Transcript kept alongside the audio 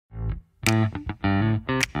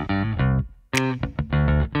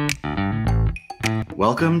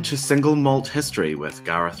Welcome to Single Malt History with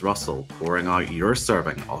Gareth Russell, pouring out your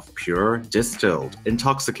serving of pure, distilled,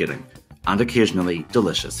 intoxicating, and occasionally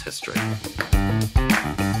delicious history.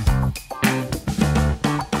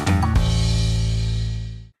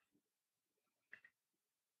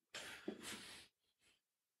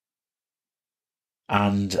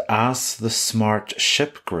 And as the smart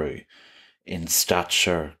ship grew, in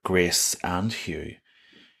stature, grace, and hue,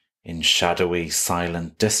 in shadowy,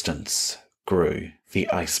 silent distance grew the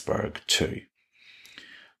iceberg too.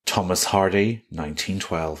 Thomas Hardy,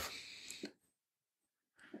 1912.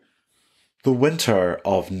 The winter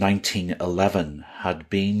of 1911 had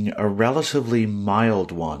been a relatively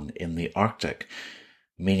mild one in the Arctic,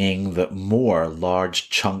 meaning that more large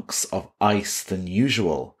chunks of ice than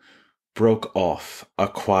usual broke off,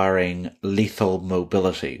 acquiring lethal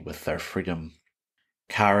mobility with their freedom.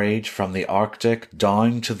 Carried from the Arctic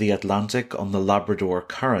down to the Atlantic on the Labrador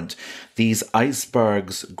Current, these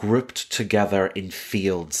icebergs grouped together in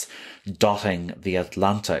fields dotting the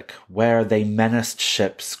Atlantic, where they menaced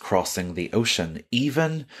ships crossing the ocean,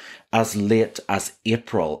 even as late as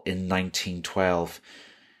April in 1912.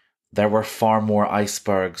 There were far more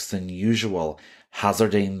icebergs than usual,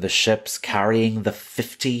 hazarding the ships carrying the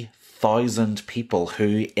 50,000 people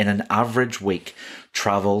who, in an average week,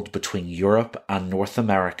 travelled between Europe and North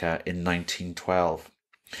America in 1912.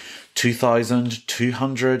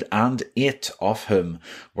 2,208 of whom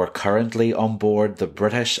were currently on board the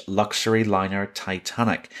British luxury liner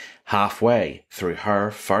Titanic, halfway through her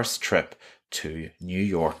first trip to New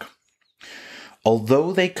York.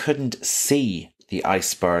 Although they couldn't see the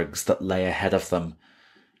icebergs that lay ahead of them,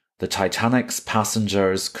 the Titanic's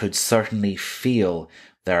passengers could certainly feel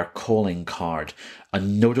their calling card, a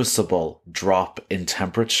noticeable drop in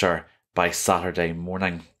temperature by Saturday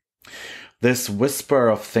morning. This whisper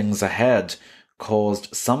of things ahead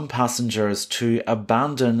caused some passengers to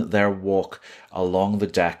abandon their walk along the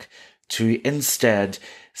deck to instead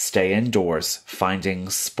stay indoors, finding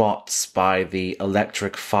spots by the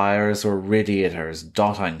electric fires or radiators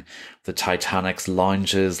dotting the Titanic's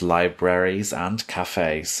lounges, libraries, and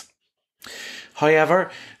cafes. However,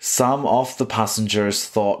 some of the passengers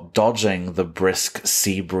thought dodging the brisk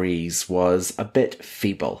sea breeze was a bit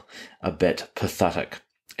feeble, a bit pathetic.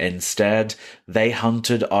 Instead, they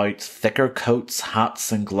hunted out thicker coats,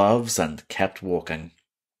 hats, and gloves and kept walking.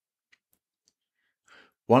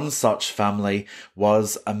 One such family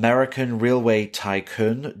was American railway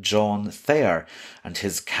tycoon John Thayer and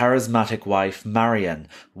his charismatic wife Marion,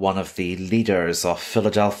 one of the leaders of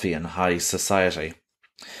Philadelphian high society.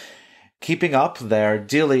 Keeping up their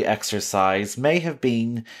daily exercise may have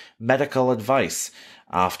been medical advice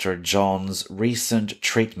after John's recent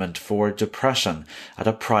treatment for depression at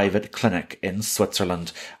a private clinic in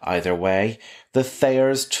Switzerland. Either way, the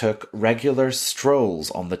Thayers took regular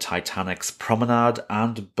strolls on the Titanic's promenade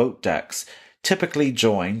and boat decks, typically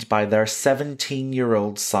joined by their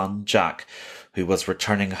 17-year-old son Jack, who was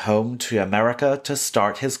returning home to America to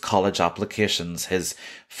start his college applications. His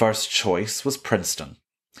first choice was Princeton.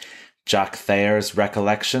 Jack Thayer's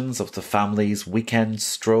recollections of the family's weekend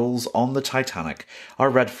strolls on the Titanic are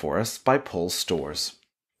read for us by Paul Storrs.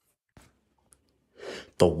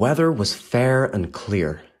 The weather was fair and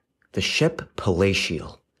clear, the ship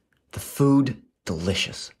palatial, the food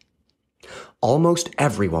delicious. Almost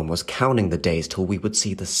everyone was counting the days till we would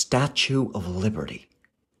see the Statue of Liberty.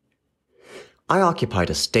 I occupied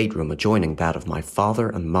a stateroom adjoining that of my father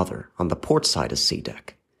and mother on the port side of sea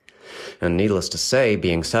deck. And needless to say,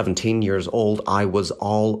 being 17 years old, I was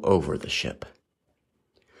all over the ship.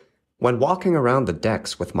 When walking around the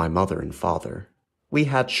decks with my mother and father, we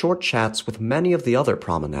had short chats with many of the other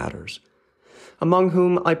promenaders, among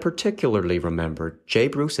whom I particularly remembered J.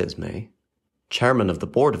 Bruce Ismay, chairman of the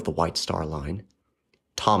board of the White Star Line,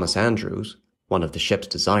 Thomas Andrews, one of the ship's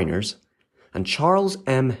designers, and Charles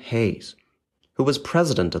M. Hayes, who was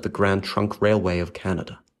president of the Grand Trunk Railway of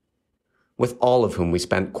Canada, with all of whom we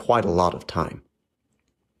spent quite a lot of time.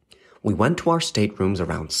 We went to our staterooms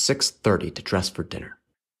around 6:30 to dress for dinner.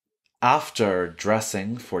 After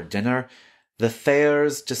dressing for dinner, the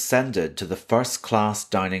Thayers descended to the first-class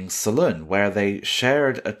dining saloon, where they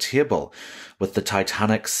shared a table with the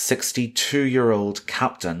Titanic's 62-year-old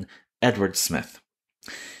captain, Edward Smith.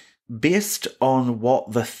 Based on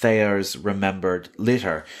what the Thayers remembered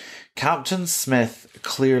later, Captain Smith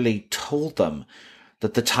clearly told them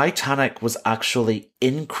that the Titanic was actually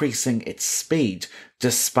increasing its speed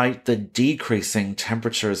despite the decreasing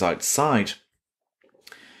temperatures outside.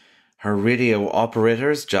 Her radio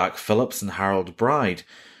operators, Jack Phillips and Harold Bride,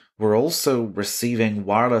 were also receiving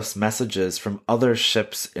wireless messages from other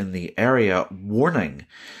ships in the area warning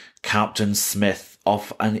Captain Smith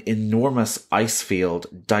of an enormous ice field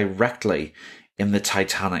directly in the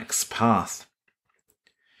Titanic's path.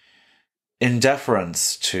 In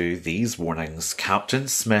deference to these warnings, Captain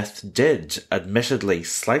Smith did admittedly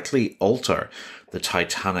slightly alter the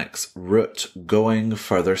Titanic's route, going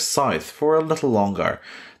further south for a little longer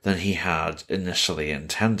than he had initially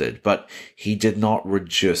intended, but he did not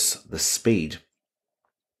reduce the speed.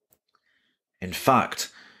 In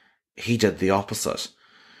fact, he did the opposite.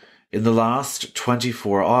 In the last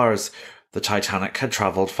 24 hours, the Titanic had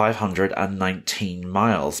travelled 519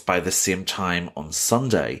 miles. By the same time on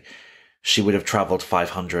Sunday, she would have travelled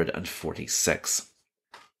 546.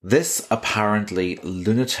 This apparently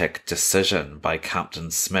lunatic decision by Captain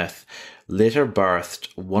Smith later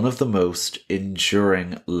birthed one of the most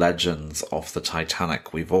enduring legends of the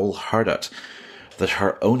Titanic. We've all heard it, that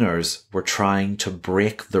her owners were trying to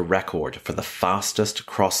break the record for the fastest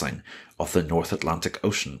crossing of the North Atlantic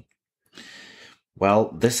Ocean.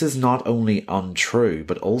 Well, this is not only untrue,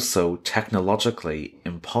 but also technologically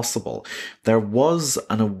impossible. There was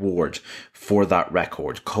an award for that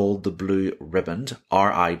record called the Blue Riband,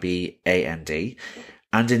 RIBAND,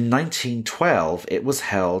 and in 1912 it was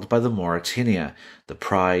held by the Mauretania, the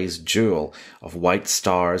prize jewel of White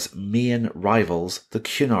Star's main rivals, the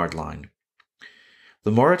Cunard Line.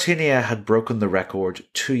 The Mauretania had broken the record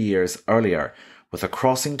 2 years earlier with a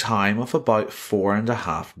crossing time of about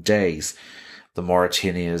 4.5 days. The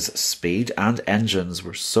Mauretania's speed and engines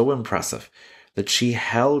were so impressive that she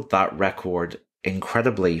held that record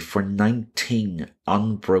incredibly for 19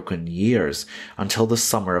 unbroken years until the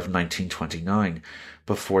summer of 1929.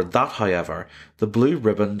 Before that, however, the Blue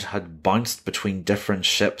Riband had bounced between different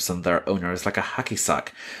ships and their owners like a hacky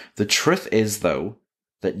sack. The truth is, though,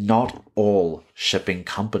 that not all shipping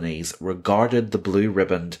companies regarded the Blue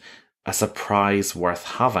Riband as a prize worth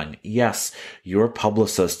having. Yes, your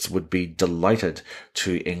publicists would be delighted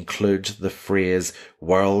to include the phrase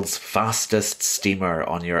 "world's fastest steamer"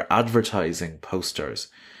 on your advertising posters.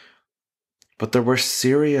 But there were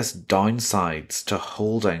serious downsides to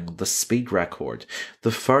holding the speed record.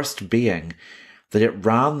 The first being that it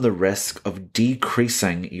ran the risk of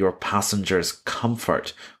decreasing your passengers'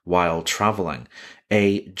 comfort while travelling.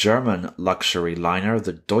 A German luxury liner,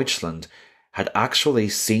 the Deutschland, had actually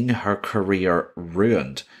seen her career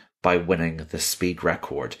ruined by winning the speed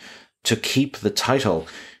record. To keep the title,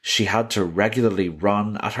 she had to regularly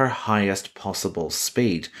run at her highest possible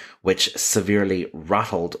speed, which severely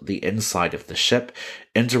rattled the inside of the ship,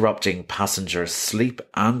 interrupting passengers' sleep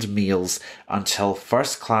and meals until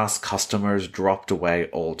first-class customers dropped away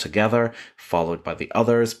altogether, followed by the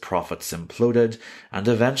others, profits imploded, and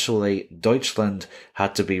eventually Deutschland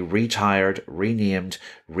had to be retired, renamed,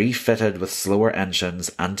 refitted with slower engines,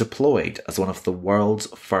 and deployed as one of the world's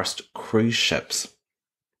first cruise ships.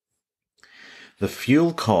 The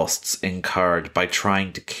fuel costs incurred by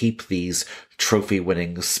trying to keep these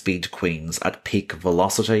trophy-winning speed queens at peak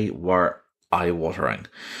velocity were eye-watering,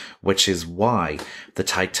 which is why the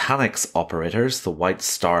Titanic's operators, the White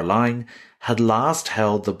Star Line, had last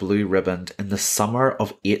held the Blue Riband in the summer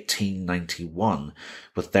of 1891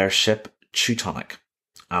 with their ship Teutonic.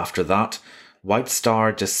 After that, White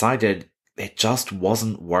Star decided it just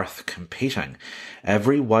wasn't worth competing.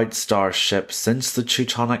 Every White Star ship since the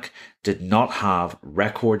Teutonic did not have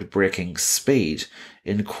record-breaking speed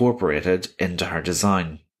incorporated into her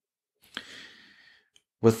design.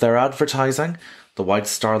 With their advertising, the White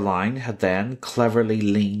Star Line had then cleverly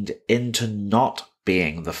leaned into not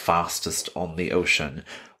being the fastest on the ocean.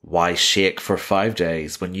 Why shake for 5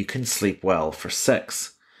 days when you can sleep well for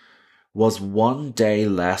 6? Was 1 day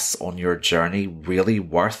less on your journey really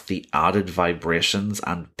worth the added vibrations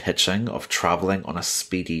and pitching of travelling on a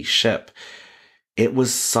speedy ship? It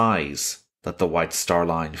was size that the White Star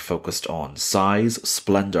Line focused on. Size,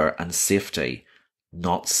 splendour and safety,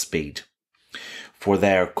 not speed. For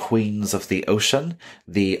their Queens of the Ocean,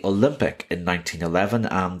 the Olympic in 1911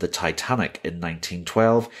 and the Titanic in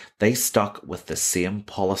 1912, they stuck with the same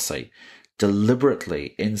policy,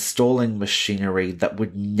 deliberately installing machinery that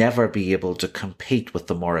would never be able to compete with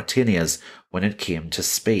the Mauretanias when it came to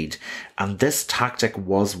speed. And this tactic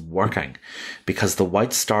was working, because the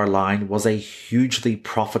White Star Line was a hugely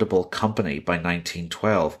profitable company by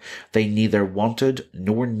 1912. They neither wanted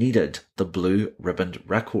nor needed the Blue Riband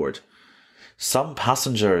record. Some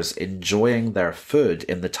passengers enjoying their food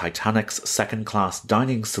in the Titanic's second-class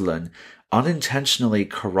dining saloon unintentionally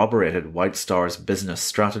corroborated White Star's business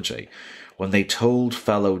strategy. when they told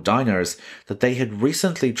fellow diners that they had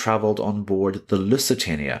recently travelled on board the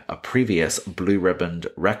Lusitania, a previous blue-ribboned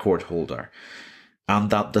record holder, and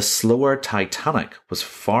that the slower Titanic was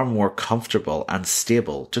far more comfortable and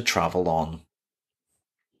stable to travel on.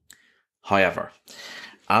 However,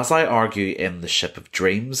 as I argue in The Ship of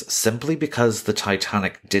Dreams, simply because the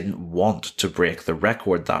Titanic didn't want to break the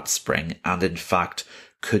record that spring, and in fact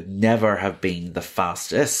could never have been the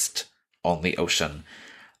fastest on the ocean,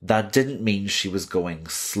 that didn't mean she was going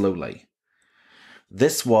slowly.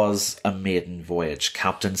 This was a maiden voyage.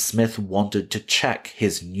 Captain Smith wanted to check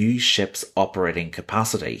his new ship's operating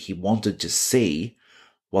capacity. He wanted to see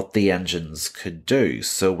what the engines could do.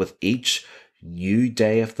 So with each new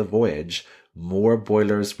day of the voyage, more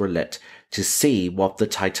boilers were lit to see what the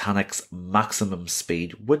Titanic's maximum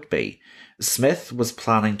speed would be. Smith was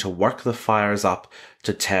planning to work the fires up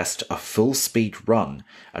to test a full-speed run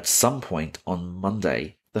at some point on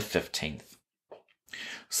Monday, the 15th.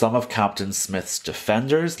 Some of Captain Smith's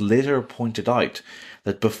defenders later pointed out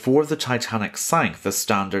that before the Titanic sank, the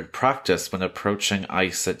standard practice when approaching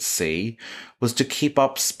ice at sea was to keep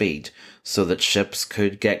up speed so that ships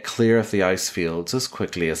could get clear of the ice fields as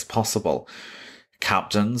quickly as possible.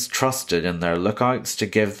 Captains trusted in their lookouts to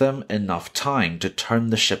give them enough time to turn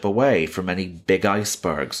the ship away from any big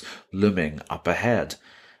icebergs looming up ahead,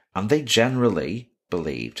 and they generally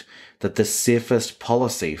believed that the safest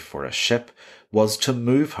policy for a ship was to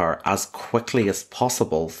move her as quickly as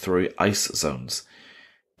possible through ice zones.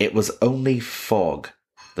 It was only fog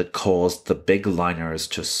that caused the big liners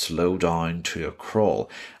to slow down to a crawl.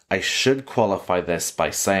 I should qualify this by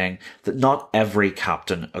saying that not every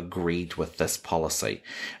captain agreed with this policy,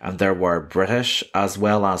 and there were British as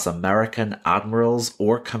well as American admirals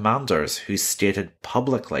or commanders who stated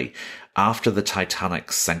publicly after the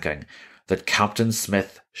Titanic's sinking that Captain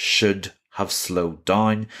Smith should have slowed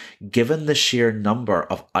down, given the sheer number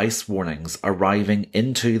of ice warnings arriving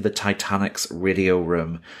into the Titanic's radio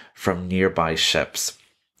room from nearby ships.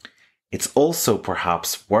 It's also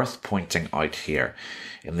perhaps worth pointing out here,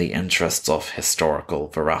 in the interests of historical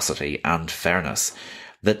veracity and fairness,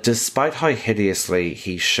 that despite how hideously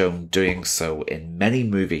he's shown doing so in many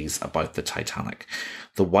movies about the Titanic,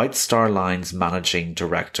 the White Star Line's managing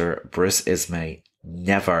director Bruce Ismay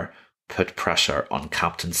never put pressure on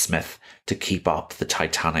Captain Smith to keep up the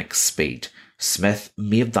Titanic's speed. Smith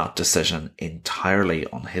made that decision entirely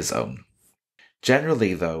on his own.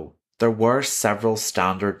 Generally, though, there were several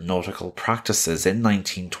standard nautical practices in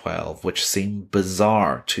 1912 which seem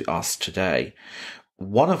bizarre to us today,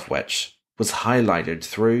 one of which was highlighted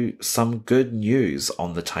through some good news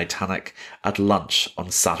on the Titanic at lunch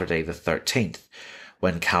on Saturday the 13th,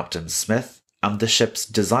 when Captain Smith and the ship's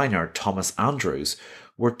designer Thomas Andrews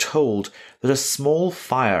were told that a small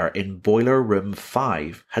fire in Boiler Room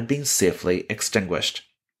 5 had been safely extinguished.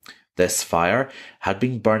 This fire had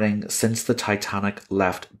been burning since the Titanic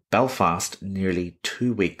left Belfast nearly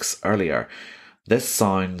 2 weeks earlier. This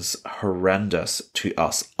sounds horrendous to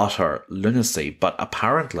us, utter lunacy, but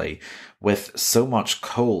apparently, with so much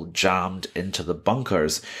coal jammed into the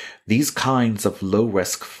bunkers, these kinds of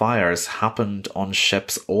low-risk fires happened on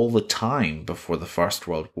ships all the time before the First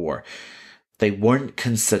World War. They weren't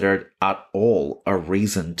considered at all a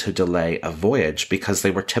reason to delay a voyage because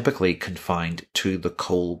they were typically confined to the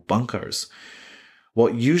coal bunkers.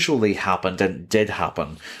 What usually happened, and did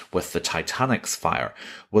happen, with the Titanic's fire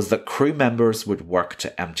was that crew members would work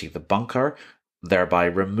to empty the bunker, thereby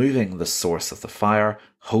removing the source of the fire.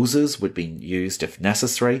 Hoses would be used if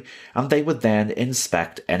necessary, and they would then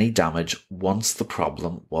inspect any damage once the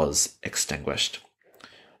problem was extinguished.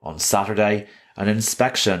 On Saturday, an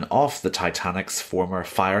inspection of the Titanic's former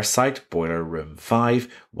fire site, Boiler Room 5,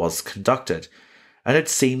 was conducted, and it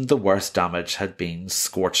seemed the worst damage had been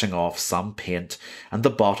scorching off some paint, and the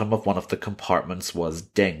bottom of one of the compartments was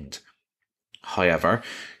dinged. However,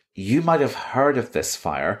 you might have heard of this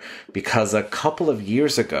fire because a couple of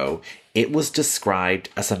years ago it was described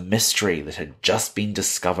as a mystery that had just been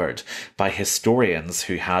discovered by historians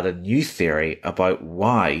who had a new theory about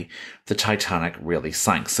why the Titanic really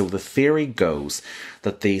sank. So the theory goes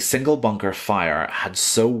that the single bunker fire had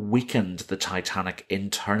so weakened the Titanic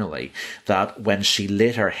internally that when she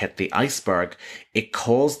later hit the iceberg, it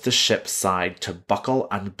caused the ship's side to buckle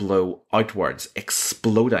and blow outwards,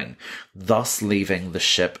 exploding, thus leaving the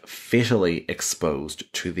ship fatally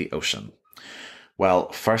exposed to the ocean.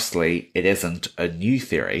 Well, firstly, it isn't a new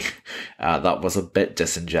theory. That was a bit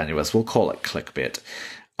disingenuous. We'll call it clickbait.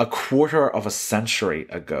 A quarter of a century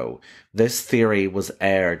ago, this theory was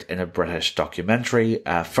aired in a British documentary,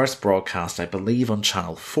 first broadcast, I believe, on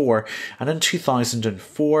Channel 4, and in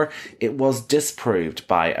 2004 it was disproved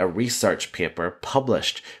by a research paper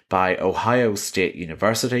published by Ohio State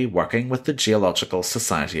University working with the Geological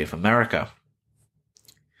Society of America.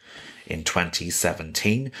 In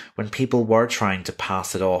 2017, when people were trying to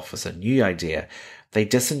pass it off as a new idea, they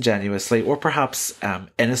disingenuously, or perhaps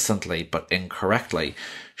innocently but incorrectly,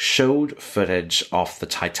 showed footage of the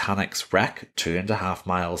Titanic's wreck 2.5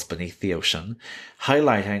 miles beneath the ocean,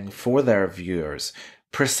 highlighting for their viewers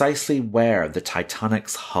precisely where the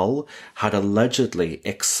Titanic's hull had allegedly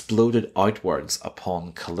exploded outwards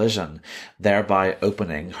upon collision, thereby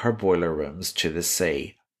opening her boiler rooms to the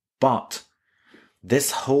sea. But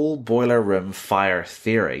this whole boiler room fire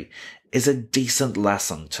theory is a decent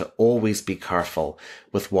lesson to always be careful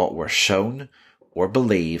with what we're shown or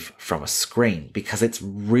believe from a screen, because it's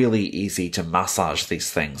really easy to massage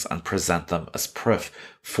these things and present them as proof.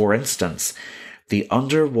 For instance, the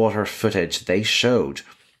underwater footage they showed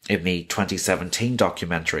in the 2017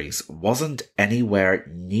 documentaries wasn't anywhere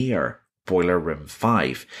near Boiler Room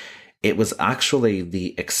 5. It was actually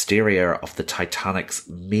the exterior of the Titanic's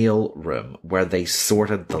mail room where they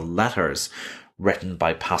sorted the letters written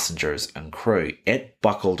by passengers and crew. It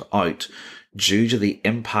buckled out due to the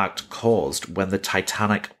impact caused when the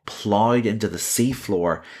Titanic ploughed into the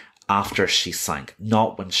seafloor after she sank,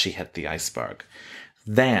 not when she hit the iceberg.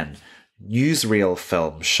 Then, newsreel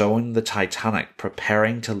film showing the Titanic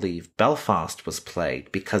preparing to leave Belfast was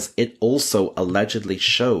played because it also allegedly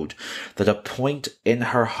showed that a point in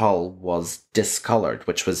her hull was discoloured,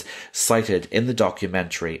 which was cited in the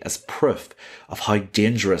documentary as proof of how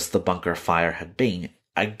dangerous the bunker fire had been.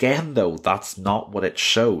 Again, though, that's not what it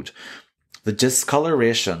showed. The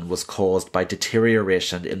discoloration was caused by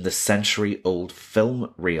deterioration in the century-old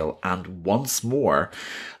film reel, and once more,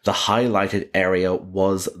 the highlighted area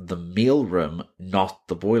was the mail room, not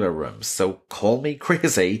the boiler room. So call me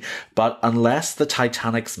crazy, but unless the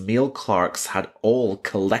Titanic's mail clerks had all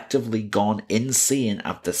collectively gone insane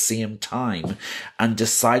at the same time and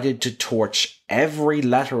decided to torch every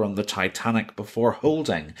letter on the Titanic before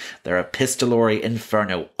holding their epistolary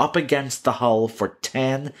inferno up against the hull for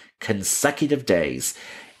 10 consecutive days,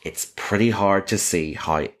 it's pretty hard to see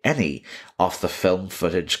how any of the film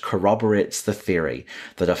footage corroborates the theory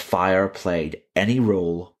that a fire played any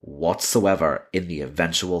role whatsoever in the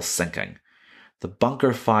eventual sinking. The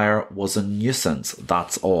bunker fire was a nuisance,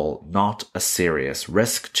 that's all, not a serious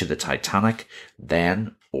risk to the Titanic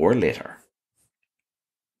then or later.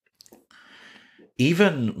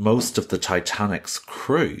 Even most of the Titanic's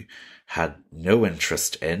crew had no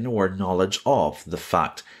interest in or knowledge of the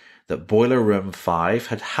fact that Boiler Room 5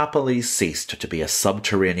 had happily ceased to be a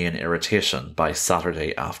subterranean irritation by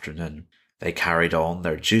Saturday afternoon. They carried on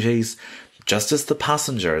their duties, just as the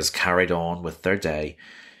passengers carried on with their day.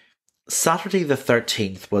 Saturday the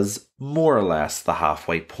 13th was more or less the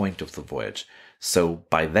halfway point of the voyage, so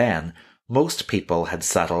by then most people had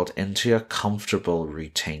settled into a comfortable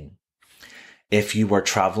routine. If you were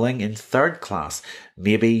travelling in third class,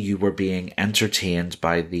 maybe you were being entertained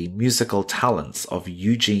by the musical talents of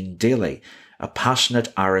Eugene Daly, a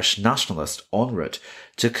passionate Irish nationalist en route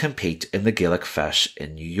to compete in the Gaelic Feis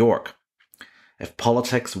in New York. If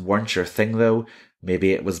politics weren't your thing though,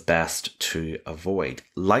 maybe it was best to avoid.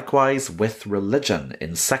 Likewise with religion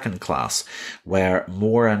in second class, where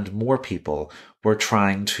more and more people were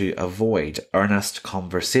trying to avoid earnest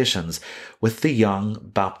conversations with the young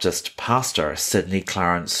Baptist pastor Sidney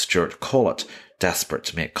Clarence Stewart Collett, desperate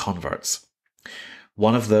to make converts.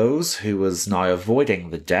 One of those who was now avoiding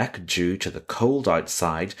the deck due to the cold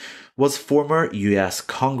outside was former US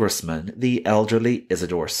Congressman the elderly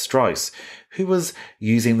Isidore Straus, who was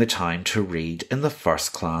using the time to read in the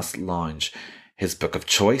first-class lounge. His book of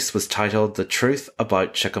choice was titled The Truth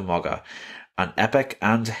About Chickamauga, an epic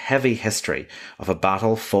and heavy history of a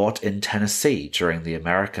battle fought in Tennessee during the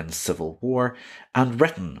American Civil War, and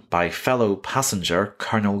written by fellow passenger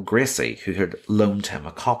Colonel Gracie, who had loaned him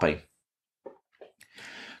a copy.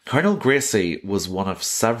 Colonel Gracie was one of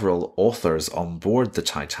several authors on board the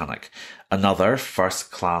Titanic. Another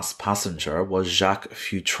first-class passenger was Jacques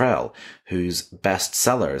Futrelle, whose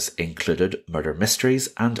bestsellers included murder mysteries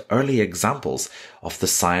and early examples of the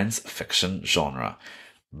science fiction genre.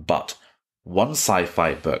 But one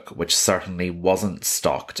sci-fi book which certainly wasn't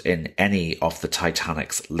stocked in any of the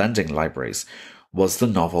Titanic's lending libraries was the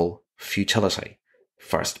novel Futility,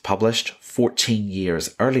 first published 14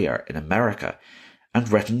 years earlier in America, and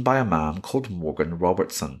written by a man called Morgan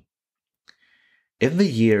Robertson. In the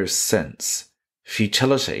years since,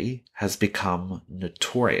 Futility has become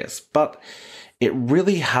notorious, but it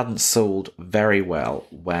really hadn't sold very well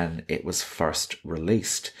when it was first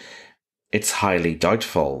released. It's highly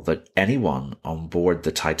doubtful that anyone on board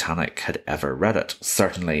the Titanic had ever read it.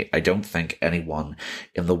 Certainly, I don't think anyone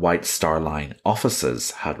in the White Star Line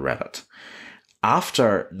offices had read it.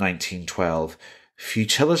 After 1912,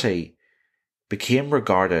 Futility became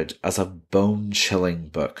regarded as a bone-chilling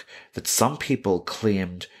book that some people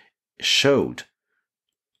claimed showed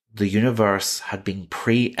the universe had been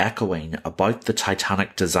pre-echoing about the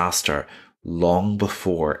Titanic disaster long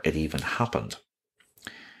before it even happened.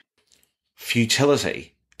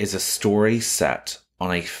 Futility is a story set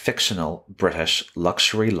on a fictional British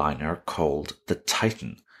luxury liner called the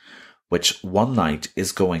Titan, which one night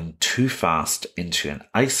is going too fast into an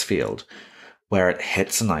ice field where it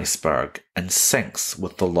hits an iceberg and sinks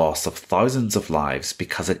with the loss of thousands of lives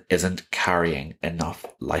because it isn't carrying enough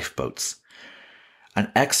lifeboats. An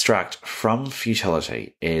extract from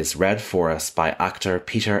Futility is read for us by actor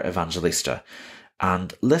Peter Evangelista,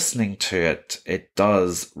 and listening to it, it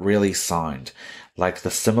does really sound like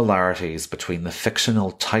the similarities between the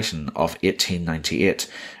fictional Titan of 1898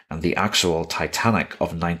 and the actual Titanic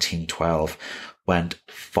of 1912 went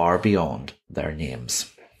far beyond their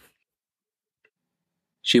names.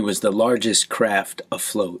 She was the largest craft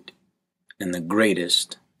afloat and the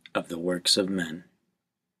greatest of the works of men.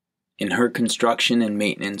 In her construction and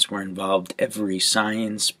maintenance were involved every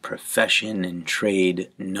science, profession, and trade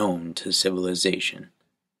known to civilization.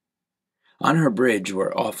 On her bridge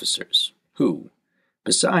were officers who,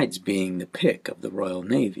 besides being the pick of the Royal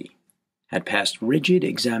Navy, had passed rigid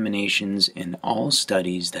examinations in all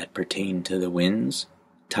studies that pertained to the winds,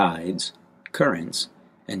 tides, currents,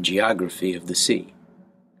 and geography of the sea.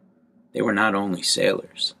 They were not only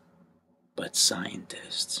sailors, but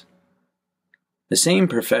scientists. The same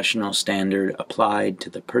professional standard applied to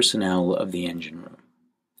the personnel of the engine room,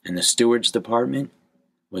 and the steward's department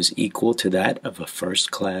was equal to that of a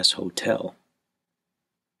first-class hotel.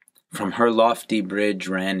 From her lofty bridge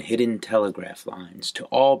ran hidden telegraph lines to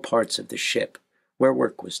all parts of the ship where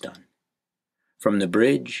work was done. From the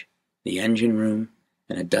bridge, the engine room,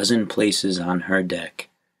 and a dozen places on her deck,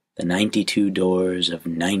 the 92 doors of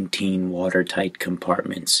 19 watertight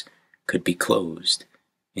compartments could be closed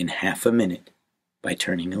in half a minute by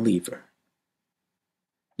turning a lever.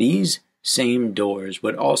 These same doors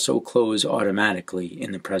would also close automatically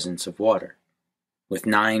in the presence of water. With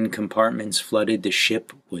 9 compartments flooded, the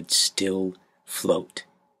ship would still float.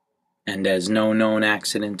 And as no known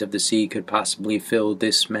accident of the sea could possibly fill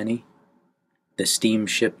this many, the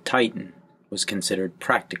steamship Titan was considered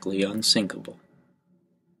practically unsinkable.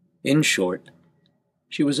 In short,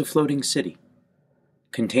 she was a floating city,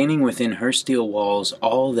 containing within her steel walls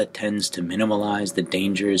all that tends to minimize the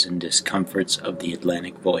dangers and discomforts of the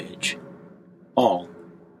Atlantic voyage, all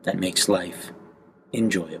that makes life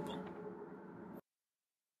enjoyable.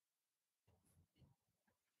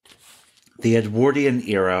 The Edwardian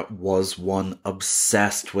era was one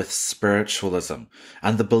obsessed with spiritualism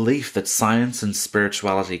and the belief that science and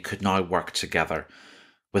spirituality could now work together,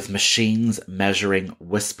 with machines measuring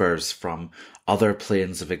whispers from other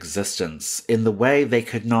planes of existence in the way they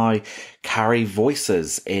could now carry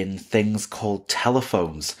voices in things called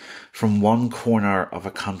telephones from one corner of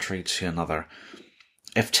a country to another.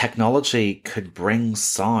 If technology could bring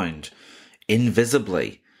sound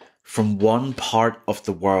invisibly from one part of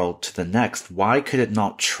the world to the next, why could it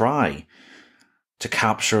not try to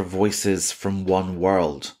capture voices from one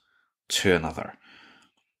world to another?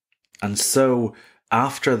 And so,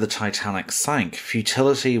 after the Titanic sank,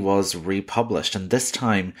 Futility was republished, and this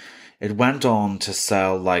time it went on to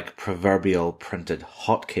sell like proverbial printed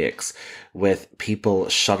hotcakes, with people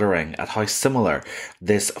shuddering at how similar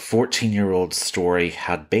this 14-year-old story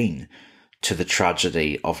had been to the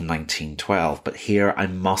tragedy of 1912. But here I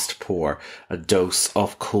must pour a dose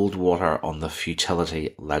of cold water on the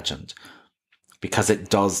Futility legend, because it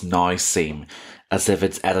does now seem as if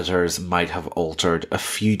its editors might have altered a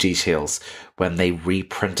few details when they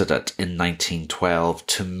reprinted it in 1912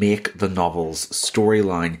 to make the novel's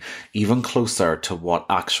storyline even closer to what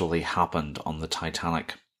actually happened on the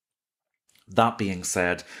Titanic. That being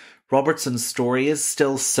said, Robertson's story is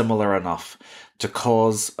still similar enough to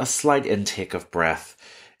cause a slight intake of breath.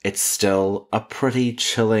 It's still a pretty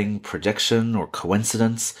chilling prediction or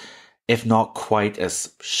coincidence, if not quite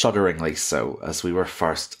as shudderingly so as we were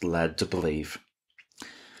first led to believe.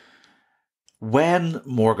 When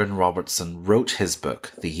Morgan Robertson wrote his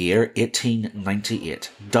book, the year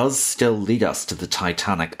 1898 does still lead us to the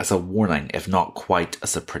Titanic as a warning, if not quite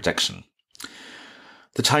as a prediction.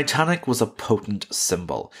 The Titanic was a potent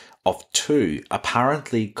symbol of two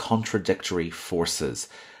apparently contradictory forces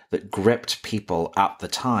that gripped people at the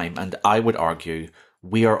time, and I would argue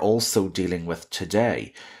we are also dealing with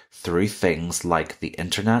today through things like the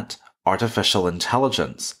internet, artificial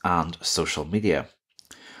intelligence, and social media.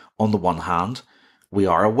 On the one hand, we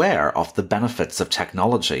are aware of the benefits of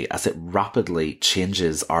technology as it rapidly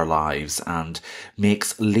changes our lives and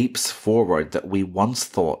makes leaps forward that we once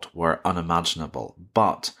thought were unimaginable.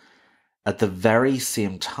 But at the very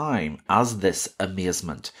same time as this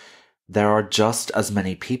amazement, there are just as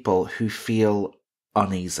many people who feel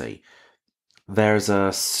uneasy. There's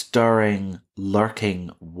a stirring,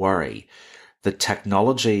 lurking worry that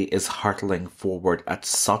technology is hurtling forward at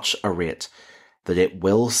such a rate that it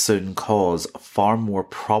will soon cause far more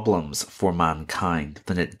problems for mankind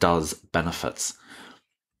than it does benefits.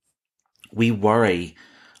 We worry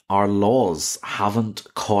our laws haven't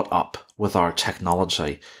caught up with our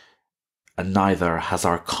technology, and neither has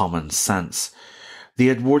our common sense. The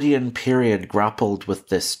Edwardian period grappled with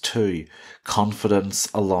this too, confidence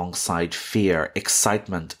alongside fear,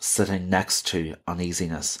 excitement sitting next to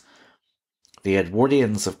uneasiness. The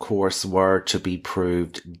Edwardians, of course, were to be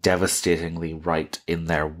proved devastatingly right in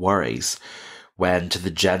their worries, when, to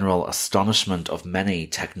the general astonishment of many,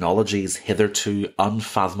 technologies hitherto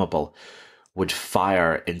unfathomable would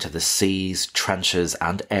fire into the seas, trenches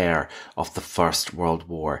and air of the First World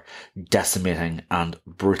War, decimating and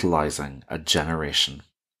brutalizing a generation.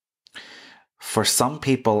 For some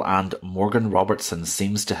people, and Morgan Robertson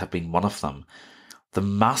seems to have been one of them, the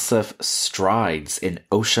massive strides in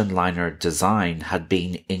ocean liner design had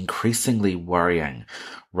been increasingly worrying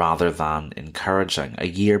rather than encouraging. A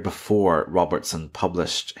year before Robertson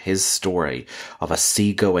published his story of a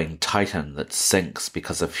seagoing Titan that sinks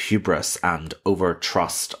because of hubris and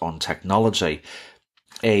over-trust on technology,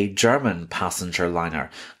 a German passenger liner,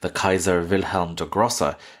 the Kaiser Wilhelm der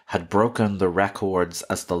Grosse, had broken the records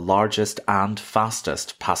as the largest and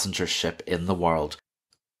fastest passenger ship in the world.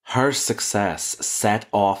 Her success set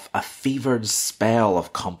off a fevered spell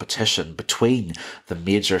of competition between the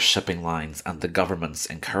major shipping lines and the governments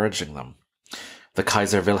encouraging them. The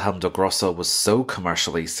Kaiser Wilhelm der Grosse was so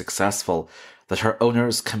commercially successful that her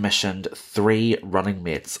owners commissioned 3 running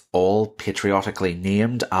mates, all patriotically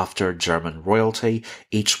named after German royalty,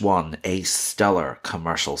 each one a stellar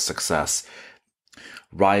commercial success.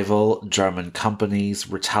 Rival German companies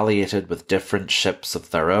retaliated with different ships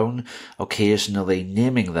of their own, occasionally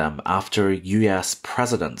naming them after US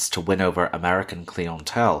presidents to win over American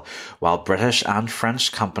clientele, while British and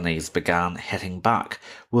French companies began hitting back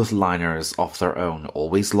with liners of their own,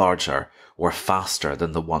 always larger or faster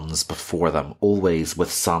than the ones before them, always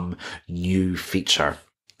with some new feature.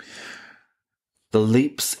 The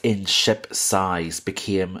leaps in ship size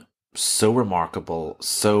became so remarkable,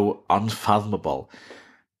 so unfathomable,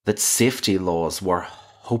 that safety laws were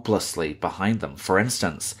hopelessly behind them. For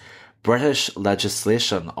instance, British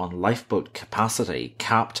legislation on lifeboat capacity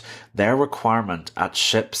capped their requirement at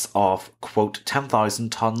ships of, quote,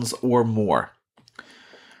 10,000 tons or more.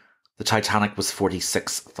 The Titanic was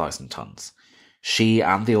 46,000 tons. She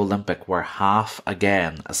and the Olympic were half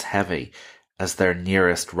again as heavy as their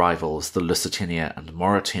nearest rivals, the Lusitania and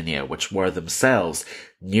Mauretania, which were themselves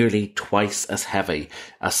nearly twice as heavy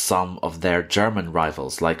as some of their German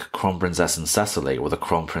rivals like Kronprinzessin Cecily or the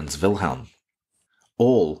Kronprinz Wilhelm.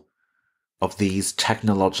 All of these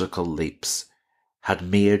technological leaps had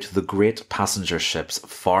made the great passenger ships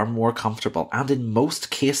far more comfortable and in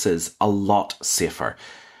most cases a lot safer.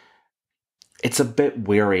 It's a bit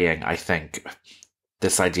wearying, I think,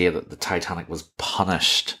 this idea that the Titanic was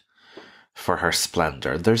punished for her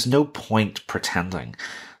splendour. There's no point pretending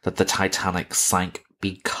that the Titanic sank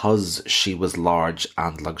because she was large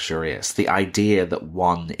and luxurious. The idea that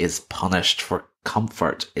one is punished for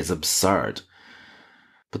comfort is absurd.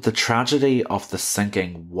 But the tragedy of the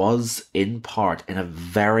sinking was, in part, in a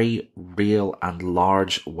very real and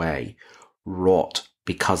large way, wrought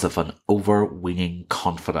because of an overweening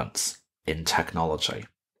confidence in technology.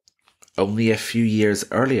 Only a few years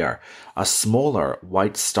earlier, a smaller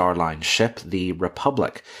White Star Line ship, the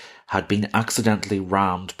Republic, had been accidentally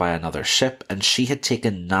rammed by another ship, and she had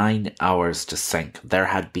taken 9 hours to sink. There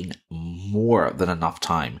had been more than enough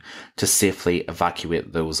time to safely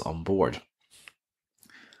evacuate those on board.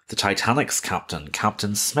 The Titanic's captain,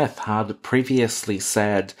 Captain Smith, had previously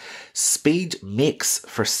said, "Speed makes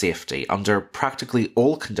for safety under practically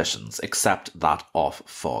all conditions except that of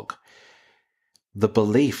fog." The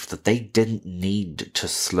belief that they didn't need to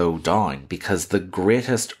slow down because the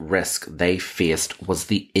greatest risk they faced was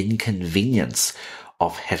the inconvenience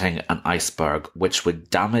of hitting an iceberg which would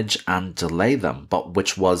damage and delay them, but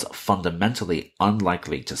which was fundamentally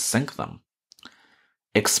unlikely to sink them,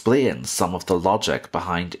 explains some of the logic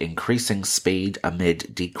behind increasing speed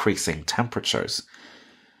amid decreasing temperatures.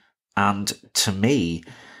 And to me,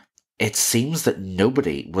 it seems that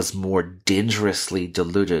nobody was more dangerously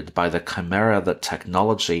deluded by the chimera that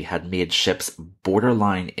technology had made ships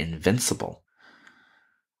borderline invincible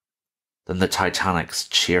than the Titanic's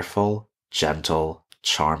cheerful, gentle,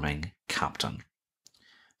 charming captain.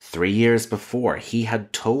 3 years before, he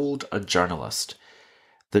had told a journalist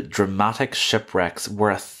that dramatic shipwrecks were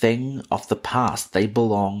a thing of the past. They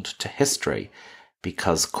belonged to history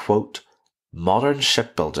because, quote, modern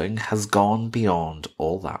shipbuilding has gone beyond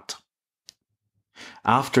all that.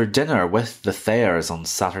 After dinner with the Thayers on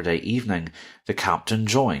Saturday evening, the captain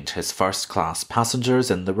joined his first-class passengers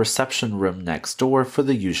in the reception room next door for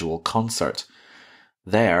the usual concert.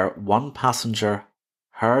 There, one passenger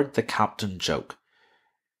heard the captain joke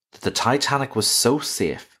that the Titanic was so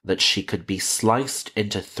safe that she could be sliced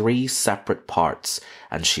into 3 separate parts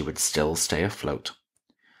and she would still stay afloat.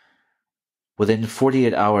 Within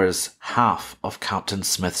 48 hours, half of Captain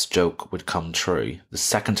Smith's joke would come true. The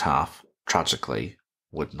second half, tragically,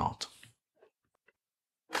 would not.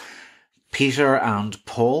 Peter and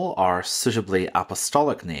Paul are suitably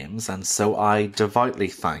apostolic names, and so I devoutly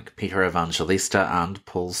thank Peter Evangelista and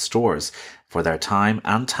Paul Storrs for their time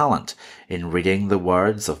and talent in reading the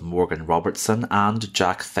words of Morgan Robertson and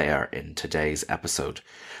Jack Thayer in today's episode.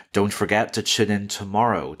 Don't forget to tune in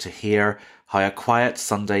tomorrow to hear how a quiet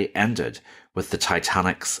Sunday ended with the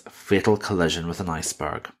Titanic's fatal collision with an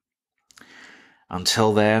iceberg.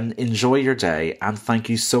 Until then, enjoy your day, and thank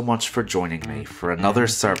you so much for joining me for another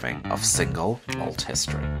serving of Single Malt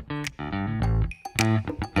History.